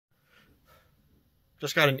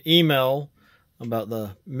Just got an email about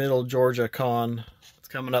the Middle Georgia Con. It's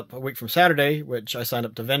coming up a week from Saturday, which I signed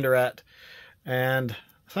up to vendor at, and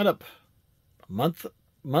I signed up a month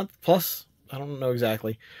plus. I don't know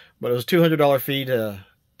exactly, but it was a $200 fee to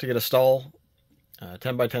get a stall,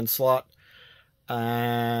 10 by 10 slot,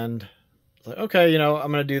 and I was like, okay,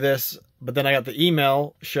 I'm gonna do this. But then I got the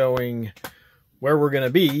email showing where we're gonna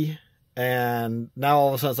be. And now all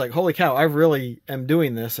of a sudden it's like, holy cow, I really am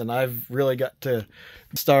doing this, and I've really got to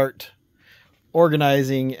start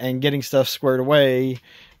organizing and getting stuff squared away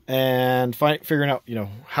and figuring out,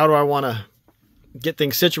 how do I want to get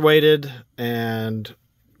things situated and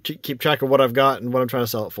keep track of what I've got and what I'm trying to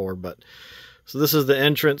sell it for. But so this is the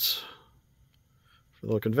entrance for the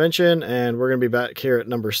little convention, and we're going to be back here at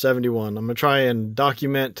number 71. I'm going to try and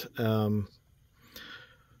document, try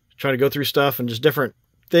to go through stuff and just different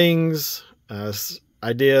things,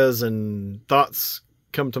 ideas and thoughts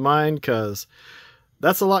come to mind, because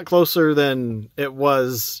that's a lot closer than it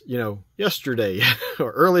was, yesterday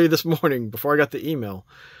or early this morning before I got the email.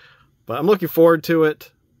 But I'm looking forward to it.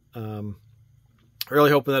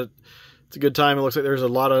 Really hoping that it's a good time. It looks like there's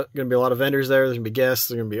going to be a lot of vendors there. There's going to be guests.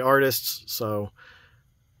 There's going to be artists. So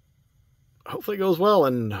hopefully it goes well,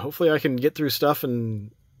 and hopefully I can get through stuff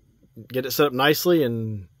and get it set up nicely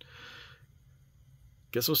and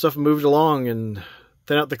get some stuff moved along and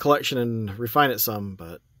thin out the collection and refine it some,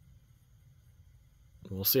 but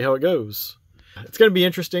we'll see how it goes. It's going to be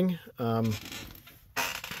interesting. The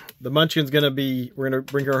Munchkin's going to be, we're going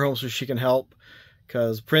to bring her home so she can help,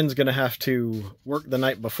 because Prin's going to have to work the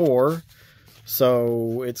night before,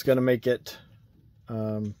 so it's going to make it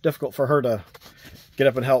difficult for her to get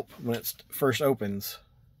up and help when it first opens.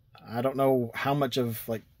 I don't know how much of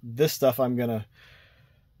this stuff I'm going to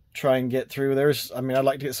try and get through. I'd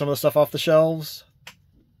like to get some of the stuff off the shelves,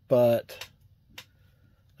 but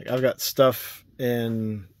I've got stuff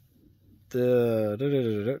in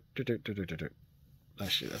the,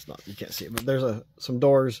 actually that's not, you can't see it, but there's some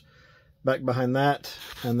doors back behind that,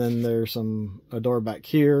 and then there's a door back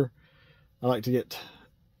here. I like to get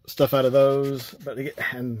stuff out of those,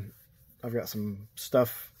 and I've got some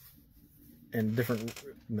stuff in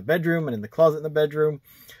the bedroom and in the closet in the bedroom,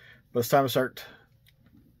 but it's time to start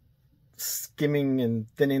skimming and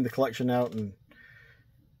thinning the collection out and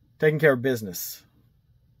taking care of business.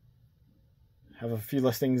 Have a few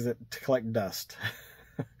less things to collect dust.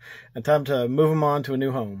 And time to move them on to a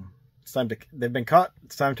new home. They've been caught.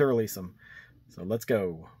 It's time to release them. So let's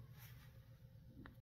go.